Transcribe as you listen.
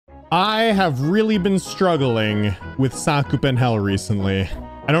I have really been struggling with Sakupenhel recently.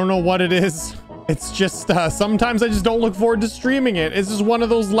 I don't know what it is. It's just sometimes I just don't look forward to streaming it. It's just one of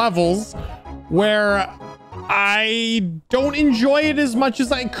those levels where I don't enjoy it as much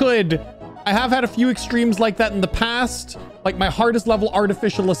as I could. I have had a few extremes like that in the past. Like my hardest level,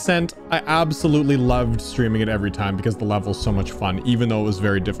 Artificial Ascent, I absolutely loved streaming it every time because the level's so much fun, even though it was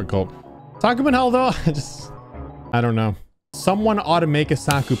very difficult. Sakupenhel though, I don't know. Someone ought to make a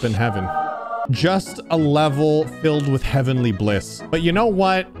Sakupen Heaven. Just a level filled with heavenly bliss. But you know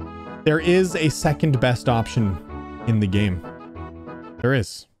what? There is a second best option in the game. There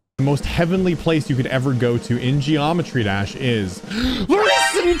is. The most heavenly place you could ever go to in Geometry Dash is the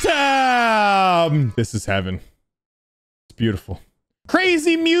Listen tab. This is heaven. It's beautiful.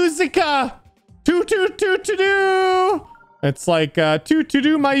 Crazy musica. Do. It's like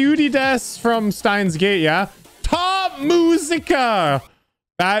do my Udi des from Steins Gate, yeah? Top musica.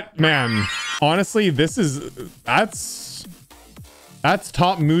 That, man, honestly, that's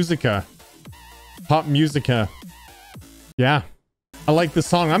top musica. Top musica. Yeah. I like this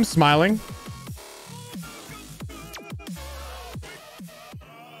song. I'm smiling.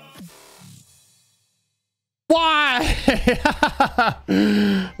 Why?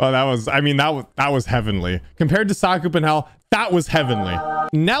 Well, that was heavenly. Compared to Sakupenhel, that was heavenly.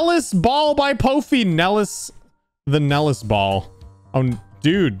 Nellis Ball by Pofi. Nellis, the Nellis Ball. Oh,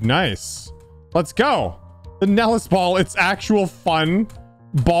 dude, nice. Let's go. The Nellis Ball, it's actual fun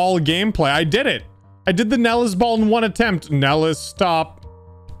ball gameplay. I did it. I did the Nellis Ball in one attempt. Nellis, stop.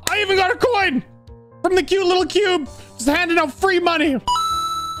 I even got a coin from the cute little cube. Just handing out free money.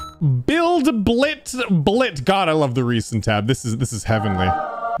 Build Blit. God, I love the recent tab. This is heavenly.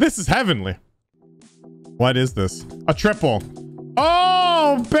 This is heavenly. What is this? A triple.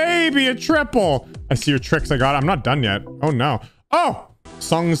 Oh, baby, a triple. I see your tricks. I got it. I'm not done yet. Oh, no. Oh,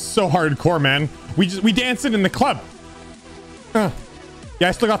 song's so hardcore, man. We dance it in the club. Yeah,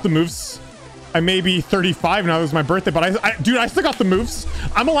 I still got the moves. I may be 35 now. It was my birthday, but dude, I still got the moves.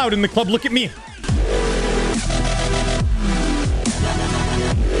 I'm allowed in the club. Look at me.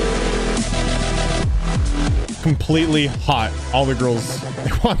 Completely hot. All the girls,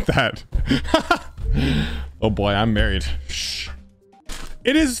 they want that. Oh boy, I'm married. Shh.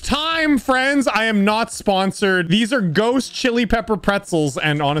 It is time, friends. I am not sponsored. These are Ghost Chili Pepper Pretzels,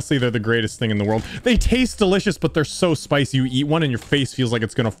 and honestly, they're the greatest thing in the world. They taste delicious, but they're so spicy. You eat one and your face feels like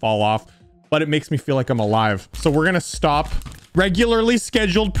it's gonna fall off, but it makes me feel like I'm alive. So we're gonna stop regularly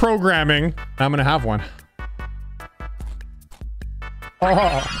scheduled programming, and I'm gonna have one.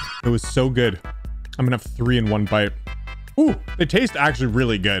 Oh, it was so good. I'm gonna have 3 in one bite. Ooh, they taste actually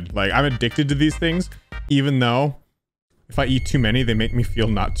really good. Like, I'm addicted to these things, even though if I eat too many, they make me feel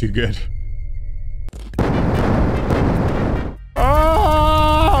not too good.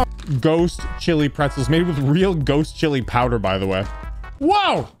 Oh! Ghost chili pretzels made with real ghost chili powder, by the way.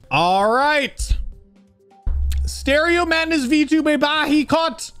 Whoa! All right. Stereo Madness V2 Bebahi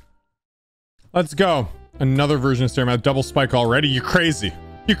caught. Let's go. Another version of Stereo Madness. Double spike already. You're crazy.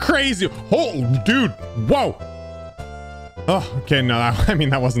 You're crazy. Oh, dude. Whoa. Oh, okay. No, I mean,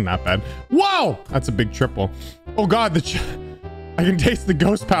 that wasn't that bad. Whoa. That's a big triple. Oh, God. I can taste the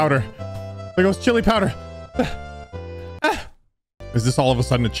ghost powder. The ghost chili powder. Is this all of a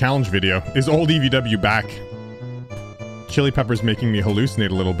sudden a challenge video? Is old EVW back? Chili pepper's making me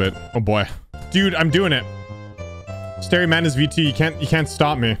hallucinate a little bit. Oh, boy. Dude, I'm doing it. Stereo Madness V2, you can't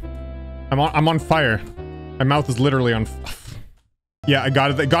stop me. I'm on fire. My mouth is literally on yeah, I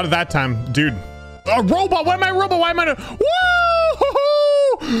got it that time, dude. A robot. Why am I a robot? Why am I not? Woo!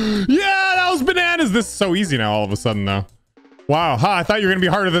 Yeah, that was bananas. This is so easy now all of a sudden though. Wow, huh, I thought you were gonna be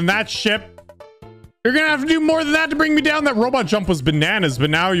harder than that, ship. You're gonna have to do more than that to bring me down. That robot jump was bananas,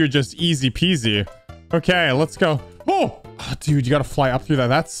 but now you're just easy peasy. Okay, let's go. Oh, dude, you gotta fly up through that.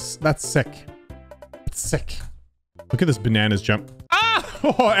 That's sick. It's sick. Look at this bananas jump. Ah!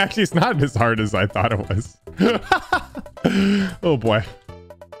 Oh, actually, it's not as hard as I thought it was. Oh, boy.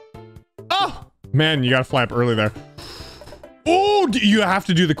 Oh! Man, you gotta fly up early there. Oh, you have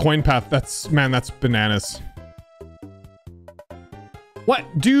to do the coin path. That's bananas. What?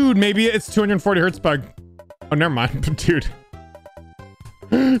 Dude, maybe it's 240 hertz bug. Oh, never mind. Dude.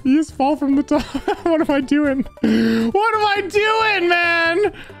 You just fall from the top. What am I doing? What am I doing,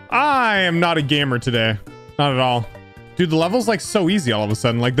 man? I am not a gamer today. Not at all. Dude, the level's like so easy all of a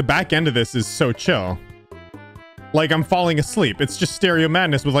sudden. Like the back end of this is so chill. Like I'm falling asleep. It's just Stereo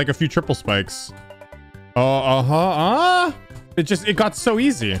Madness with like a few triple spikes. It got so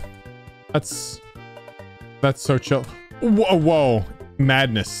easy. That's so chill. Whoa.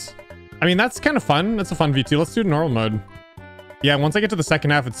 Madness. I mean, that's kind of fun. That's a fun V2. Let's do normal mode. Yeah, once I get to the second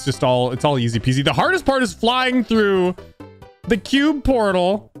half, it's all easy peasy. The hardest part is flying through the cube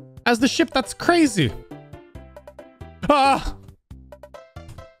portal as the ship. That's crazy. Ah!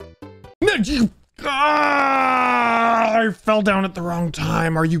 No, I fell down at the wrong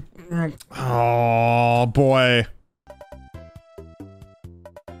time. Are you... Oh, boy.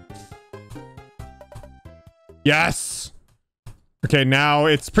 Yes! Okay, now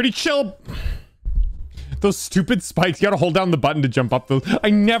it's pretty chill. Those stupid spikes, you gotta hold down the button to jump up those.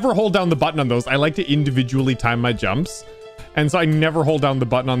 I never hold down the button on those. I like to individually time my jumps. And so I never hold down the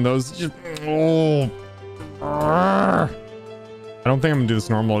button on those. Just, oh. I don't think I'm gonna do this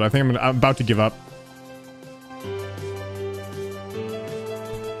normal. I think I'm about to give up.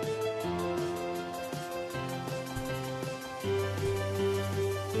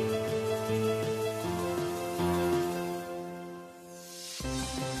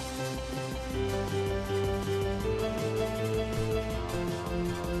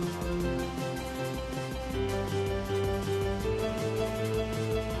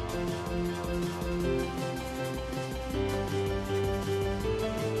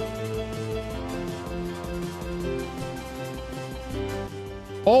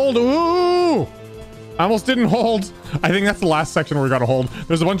 Hold. Ooh! I almost didn't hold. I think that's the last section where we gotta hold.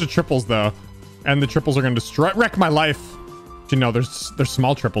 There's a bunch of triples though, and the triples are gonna wreck my life. You know, there's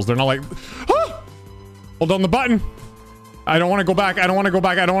small triples. They're not like, ah! Hold on the button. I don't want to go back. I don't want to go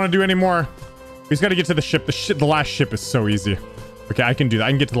back. I don't want to do any more. We just gotta get to the ship. The last ship is so easy. Okay, I can do that.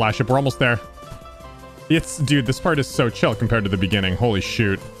 I can get to the last ship. We're almost there. Dude, this part is so chill compared to the beginning. Holy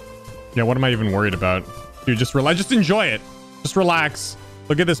shoot. Yeah, what am I even worried about? Dude, just relax. Just enjoy it. Just relax.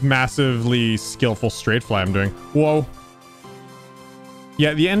 Look at this massively skillful straight fly I'm doing. Whoa.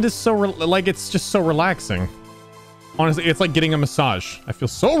 Yeah, the end is so, like, it's just so relaxing. Honestly, it's like getting a massage. I feel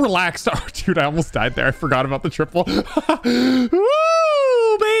so relaxed. Oh, dude, I almost died there. I forgot about the triple.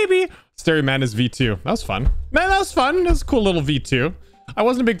 Woo, baby. Stereo Man is V2. That was fun. Man, that was fun. That was a cool little V2. I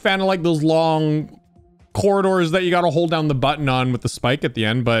wasn't a big fan of, like, those long corridors that you got to hold down the button on with the spike at the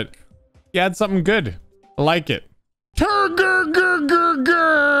end, but you had something good. I like it.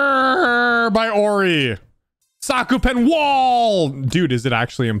 By Ori. Sakupen wall. Dude, is it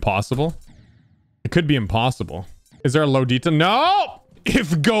actually impossible? It could be impossible. Is there a low detail? No.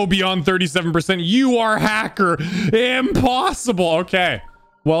 If go beyond 37%, you are hacker. Impossible. Okay.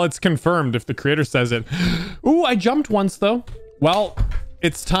 Well, it's confirmed if the creator says it. Ooh, I jumped once though. Well,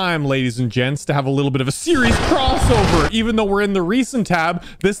 it's time, ladies and gents, to have a little bit of a series crossover. Even though we're in the recent tab,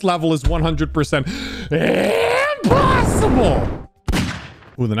 this level is 100% impossible.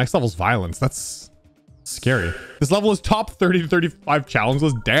 Ooh, the next level's violence. That's scary. This level is top 30 to 35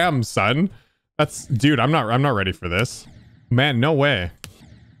 challenges. Damn, son. That's, dude, I'm not ready for this. Man, no way.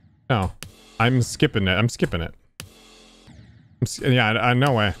 No, I'm skipping it. I'm skipping it. Yeah,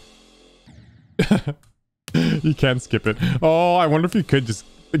 no way. You can't skip it. Oh, I wonder if you could just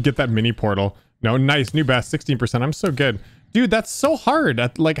get that mini portal. No, nice. New best, 16%. I'm so good. Dude, that's so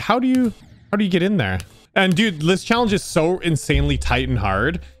hard. Like, how do you get in there? And dude, this challenge is so insanely tight and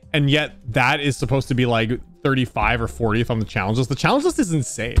hard. And yet that is supposed to be like 35 or 40th on the challenge list. The challenge list is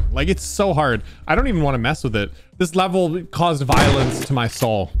insane. Like, it's so hard. I don't even want to mess with it. This level caused violence to my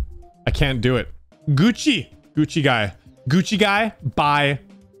soul. I can't do it. Gucci guy. Gucci guy by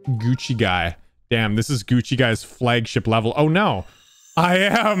Gucci guy. Damn, this is Gucci guy's flagship level. Oh no, I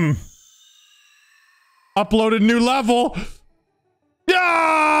am uploaded new level.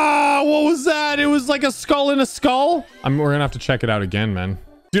 Ah, what was that? It was like a skull in a skull. We're gonna have to check it out again, man.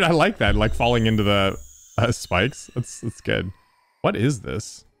 Dude, I like that. Like falling into the spikes. That's good. What is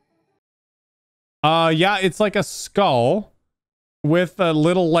this? Yeah, it's like a skull with a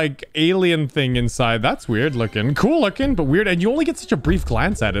little like alien thing inside. That's weird looking. Cool looking, but weird. And you only get such a brief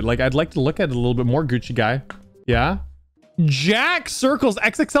glance at it. Like, I'd like to look at it a little bit more, Gucci guy. Yeah. Jack Circles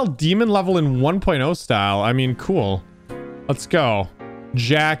XXL demon level in 1.0 style. I mean, cool. Let's go.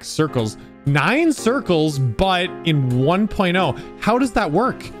 Jack Circles. 9 circles, but in 1.0. How does that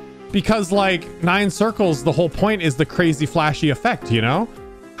work? Because like 9 circles, the whole point is the crazy flashy effect, you know?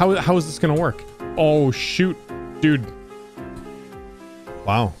 How is this gonna work? Oh, shoot. Dude.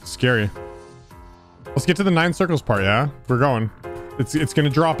 Wow, scary. Let's get to the 9 circles part, yeah? We're going. It's gonna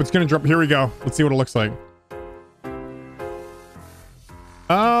drop. It's gonna drop. Here we go. Let's see what it looks like.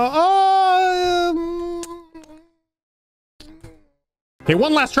 Okay,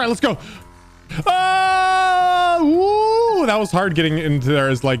 one last try. Let's go. Ooh, that was hard getting into there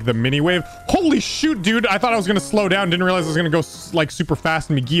as like the mini wave. Holy shoot, dude. I thought I was gonna slow down. Didn't realize I was gonna go like super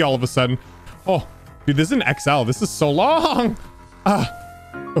fast and McGee all of a sudden. Oh, dude, this is an XL. This is so long. Oh,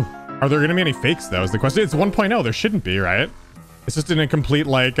 are there gonna be any fakes though is the question. It's 1.0. There shouldn't be, right? It's just in a complete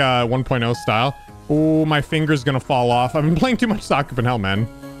like 1.0 style. Oh, my finger's gonna fall off. I've been playing too much Sock Up in Hell, man.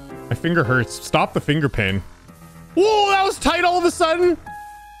 My finger hurts. Stop the finger pain. Whoa, that was tight all of a sudden.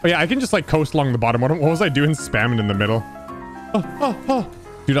 Oh yeah, I can just like coast along the bottom. What was I doing spamming in the middle?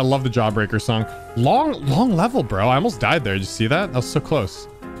 Dude, I love the Jawbreaker song. Long level, bro. I almost died there. Did you see that? That was so close.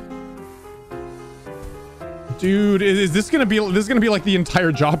 Dude, is this gonna be like the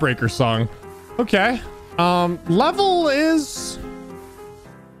entire Jawbreaker song? Okay. Level is,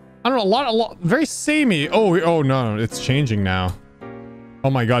 I don't know, a lot, very samey. Oh no, it's changing now. Oh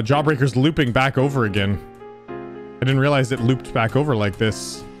my god, Jawbreaker's looping back over again. I didn't realize it looped back over like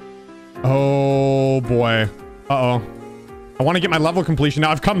this. Oh boy. Uh-oh. I want to get my level completion now.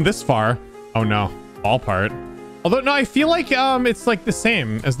 I've come this far. Oh no, ball part. Although no, I feel like it's like the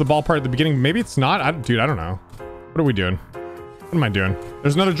same as the ball part at the beginning. Maybe it's not. Dude, I don't know. What are we doing? What am I doing?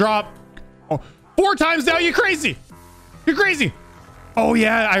 There's another drop. Oh, 4 times now. You crazy? You're crazy. Oh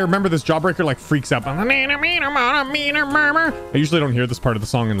yeah, I remember this. Jawbreaker like freaks out. I usually don't hear this part of the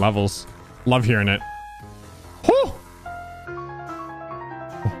song in levels. Love hearing it. Whew.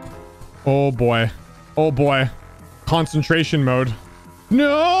 Oh boy. Oh boy. Concentration mode.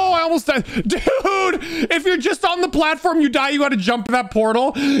 No, I almost died. Dude, if you're just on the platform, you die, you gotta jump to that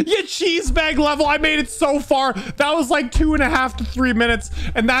portal. You cheese bag level. I made it so far. That was like 2.5 to 3 minutes.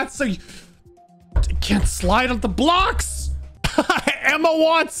 And that's I can't slide on the blocks. Emma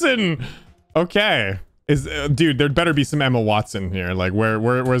Watson. Okay. Dude, there'd better be some Emma Watson here. Like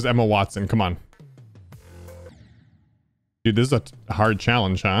where's Emma Watson? Come on. Dude, this is a hard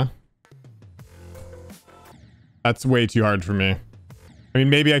challenge, huh? That's way too hard for me. I mean,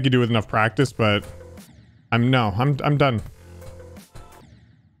 maybe I could do with enough practice, but I'm done.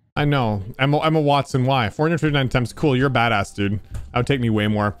 I know. Emma Watson, why? 459 attempts. Cool, you're a badass, dude. That would take me way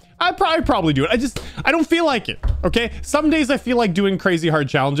more. I'd probably do it. I don't feel like it, okay? Some days I feel like doing crazy hard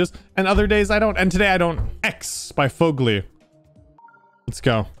challenges, and other days I don't. And today I don't. X by Fogly. Let's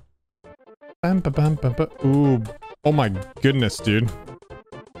go. Ooh. Oh my goodness, dude.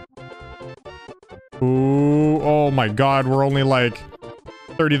 Ooh. Oh my god, we're only like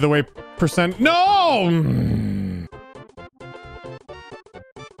 30 of the way percent. No!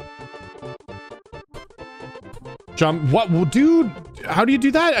 Jump. What? Well, dude, how do you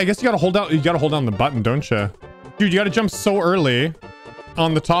do that? I guess you gotta hold down the button, don't you? Dude, you gotta jump so early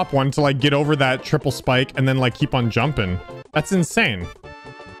on the top one to like get over that triple spike and then like keep on jumping. That's insane.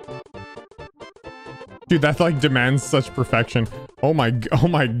 Dude, that like demands such perfection. Oh my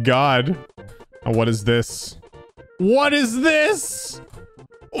god. Oh, what is this? What is this?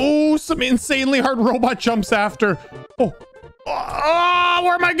 Oh, some insanely hard robot jumps after. Oh,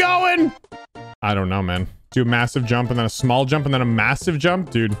 where am I going? I don't know, man. Do a massive jump and then a small jump and then a massive jump,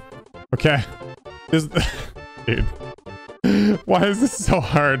 dude. Okay. Dude. Why is this so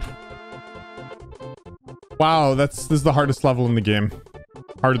hard? Wow, this is the hardest level in the game.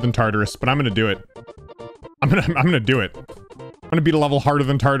 Harder than Tartarus, but I'm gonna do it. I'm gonna do it. I'm gonna beat a level harder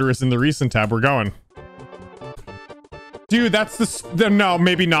than Tartarus in the recent tab. We're going. Dude, that's no,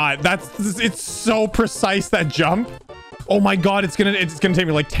 maybe not. It's so precise, that jump. Oh my god, it's gonna take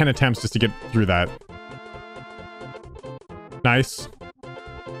me like 10 attempts just to get through that. Nice.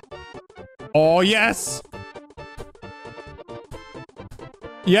 Oh yes.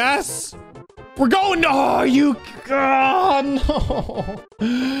 Yes. We're going. Oh, you. God, no.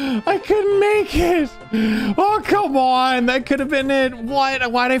 I couldn't make it. Oh, come on. That could have been it.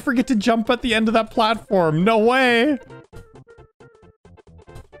 What? Why'd I forget to jump at the end of that platform? No way.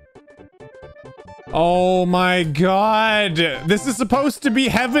 Oh my god. This is supposed to be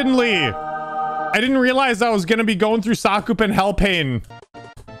heavenly. I didn't realize I was going to be going through Sock Up and Hell pain.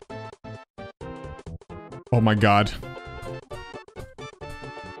 Oh my god.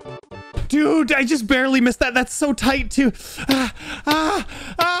 Dude, I just barely missed that. That's so tight too.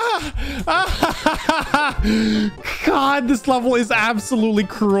 God, this level is absolutely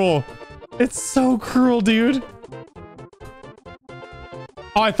cruel. It's so cruel, dude.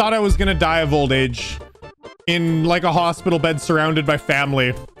 Oh, I thought I was gonna die of old age in like a hospital bed surrounded by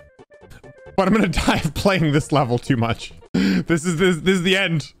family. But I'm gonna die of playing this level too much. This is the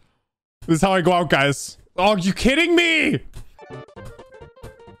end. This is how I go out, guys. Oh, you kidding me?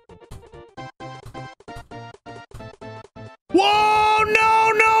 Whoa,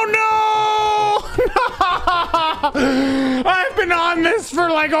 no, no, no! I've been on this for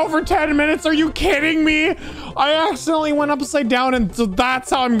like over 10 minutes. Are you kidding me? I accidentally went upside down and so that's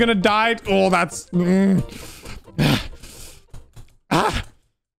how I'm gonna die. Oh, that's... Dude,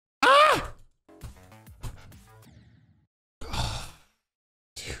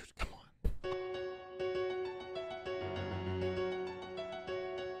 come on.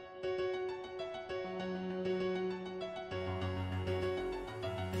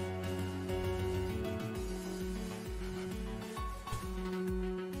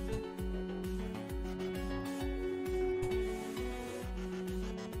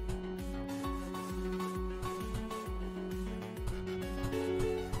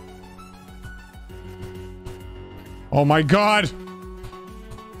 Oh my god.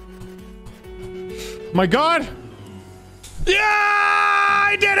 My god. Yeah,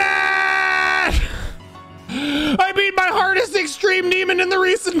 I did it! I beat my hardest extreme demon in the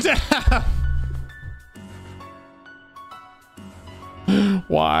recent tab.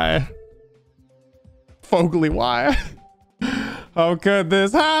 Why? Fogely, why? How could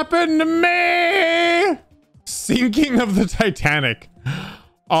this happen to me? Sinking of the Titanic.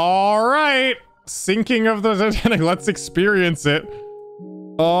 All right. Sinking of the Titanic. Let's experience it.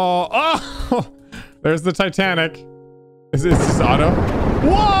 Oh, there's the Titanic. Is this auto?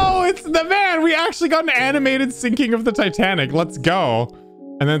 Whoa, it's the man. We actually got an animated sinking of the Titanic. Let's go.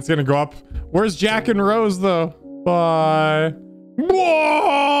 And then it's going to go up. Where's Jack and Rose, though? Bye.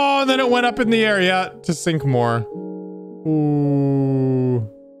 Whoa, and then it went up in the air, yeah, to sink more. Ooh.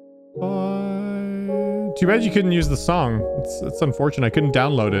 Bye. Too bad you couldn't use the song. It's unfortunate. I couldn't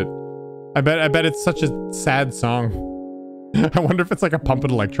download it. I bet it's such a sad song. I wonder if it's like a Pump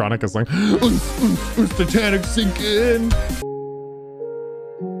It Electronica song. Titanic sinking.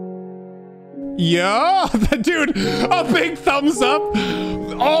 Yeah, dude, a big thumbs up.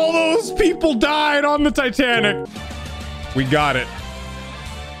 All those people died on the Titanic. We got it.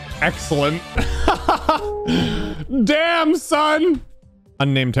 Excellent. Damn, son.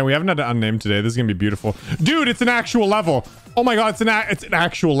 Unnamed 10. We haven't had an unnamed today. This is gonna be beautiful. Dude, it's an actual level. Oh my god, it's an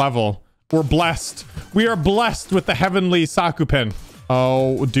actual level. We're blessed. We are blessed with the heavenly Sakupen.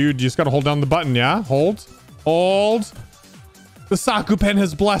 Oh, dude, you just gotta hold down the button, yeah? Hold. Hold. The Sakupen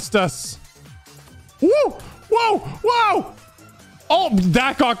has blessed us. Whoa! Whoa! Whoa! Oh,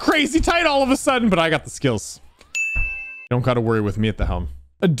 that got crazy tight all of a sudden, but I got the skills. Don't gotta worry with me at the helm.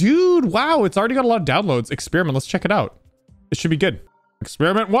 Dude, wow, it's already got a lot of downloads. Experiment, let's check it out. It should be good.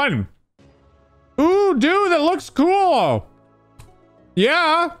 Experiment 1. Ooh, dude, that looks cool.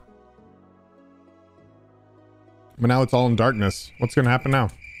 Yeah. But now it's all in darkness. What's gonna happen now?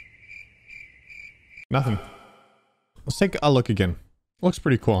 Nothing. Let's take a look again. Looks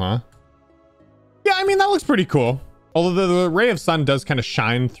pretty cool, huh? Yeah, I mean, that looks pretty cool. Although the ray of sun does kind of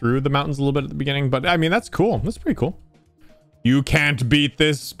shine through the mountains a little bit at the beginning. But I mean, that's cool. That's pretty cool. You Can't Beat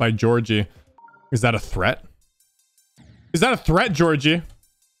This by Georgie. Is that a threat? Is that a threat, Georgie?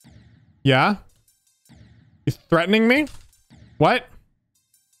 Yeah? You threatening me? What?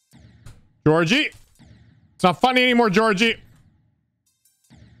 Georgie? It's not funny anymore, Georgie.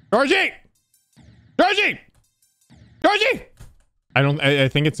 Georgie! Georgie! Georgie! I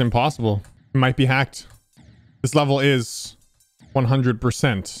think it's impossible. It might be hacked. This level is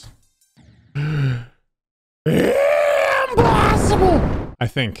 100% impossible. I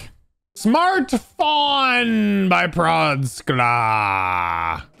think. Smartphone by Prodskla.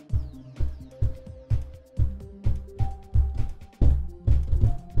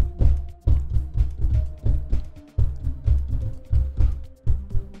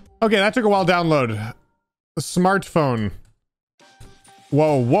 Okay, that took a while to download. A smartphone.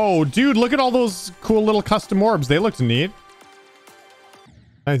 Whoa, whoa, dude, look at all those cool little custom orbs. They looked neat.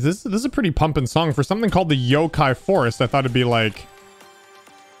 Nice, this is a pretty pumping song. For something called the Yokai Forest, I thought it'd be like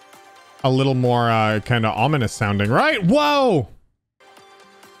a little more kind of ominous sounding, right? Whoa!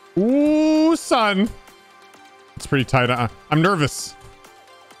 Ooh, son. It's pretty tight. I'm nervous.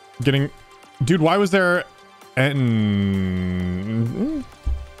 Getting... Dude, why was there...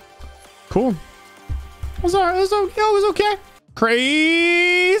 Cool. It was okay.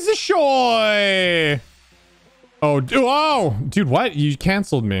 Crazy Shoy. Oh, dude, what? You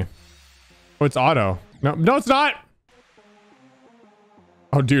canceled me. Oh, it's auto. No, it's not.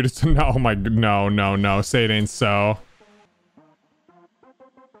 Oh, dude, it's no. Oh my, no. Say it ain't so.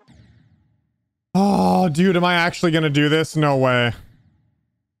 Oh, dude, am I actually gonna do this? No way.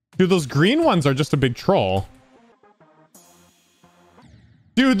 Dude, those green ones are just a big troll.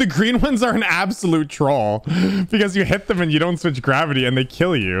 Dude, the green ones are an absolute troll because you hit them and you don't switch gravity and they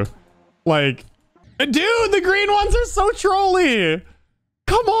kill you. Like, dude, the green ones are so trolly.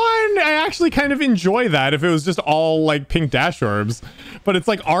 Come on. I actually kind of enjoy that if it was just all like pink dash orbs, but it's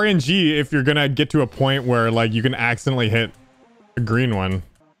like RNG if you're gonna get to a point where like you can accidentally hit a green one.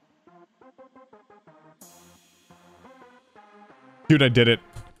 Dude, I did it.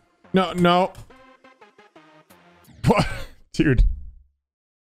 No. What? Dude.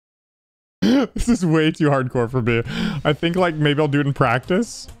 This is way too hardcore for me. I think like maybe I'll do it in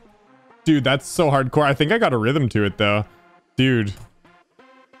practice. Dude, that's so hardcore. I think I got a rhythm to it though. Dude,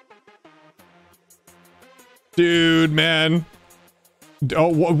 man.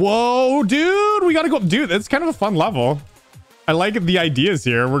 Oh, whoa, dude. We gotta go. Dude, that's kind of a fun level. I like the ideas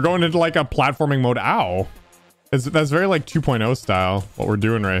here. We're going into like a platforming mode. Ow. That's very like 2.0 style, what we're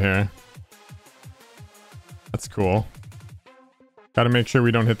doing right here. That's cool. Gotta make sure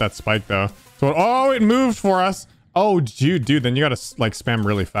we don't hit that spike though. So, oh, it moved for us. Oh, dude, then you gotta like spam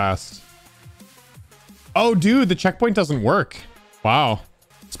really fast. Oh, dude, the checkpoint doesn't work. Wow.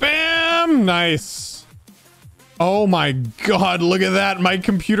 Spam! Nice. Oh my God, look at that. My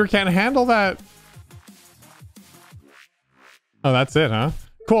computer can't handle that. Oh, that's it, huh?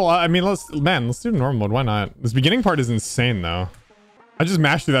 Cool. I mean, let's do normal mode. Why not? This beginning part is insane though. I just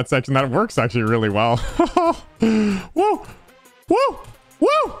mashed through that section. That works actually really well. Whoa. Whoa.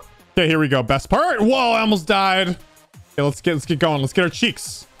 Whoa. Okay, here we go. Best part. Whoa, I almost died. Okay, let's get going. Let's get our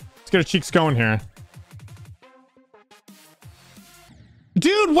cheeks. Let's get our cheeks going here.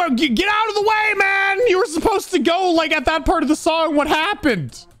 Dude, what? Get out of the way, man! You were supposed to go like at that part of the song. What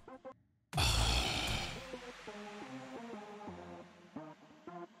happened?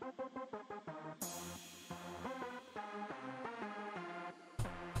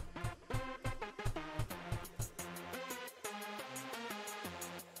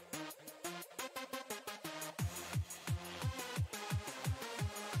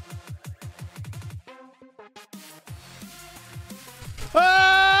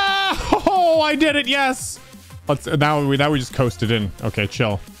 Ah! Oh, I did it. Yes. Now we just coasted in. Okay,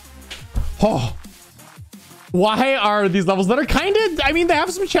 chill. Oh, why are these levels that are kind of, I mean, they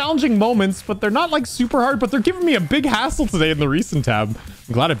have some challenging moments, but they're not like super hard, but they're giving me a big hassle today in the recent tab.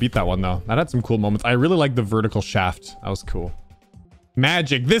 I'm glad I beat that one though. That had some cool moments. I really like the vertical shaft. That was cool.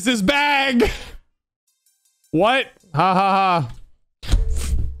 Magic. This is bag. What? Ha ha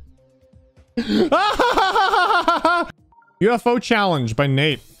ha. UFO challenge by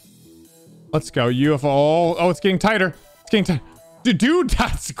Nate. Let's go. UFO. Oh, it's getting tighter. It's getting tight. Dude,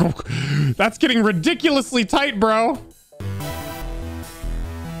 that's getting ridiculously tight, bro.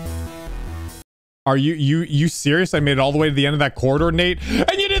 Are you serious? I made it all the way to the end of that corridor, Nate,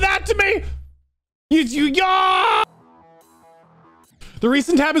 and you did that to me. Yeah. The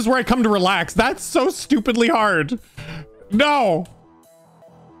recent tab is where I come to relax. That's so stupidly hard. No.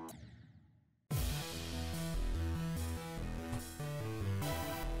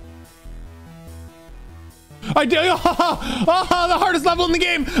 I did. The hardest level in the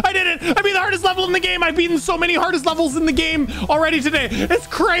game. I did it. I beat the hardest level in the game. I've beaten so many hardest levels in the game already today. It's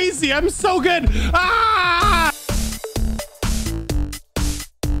crazy. I'm so good. Ah!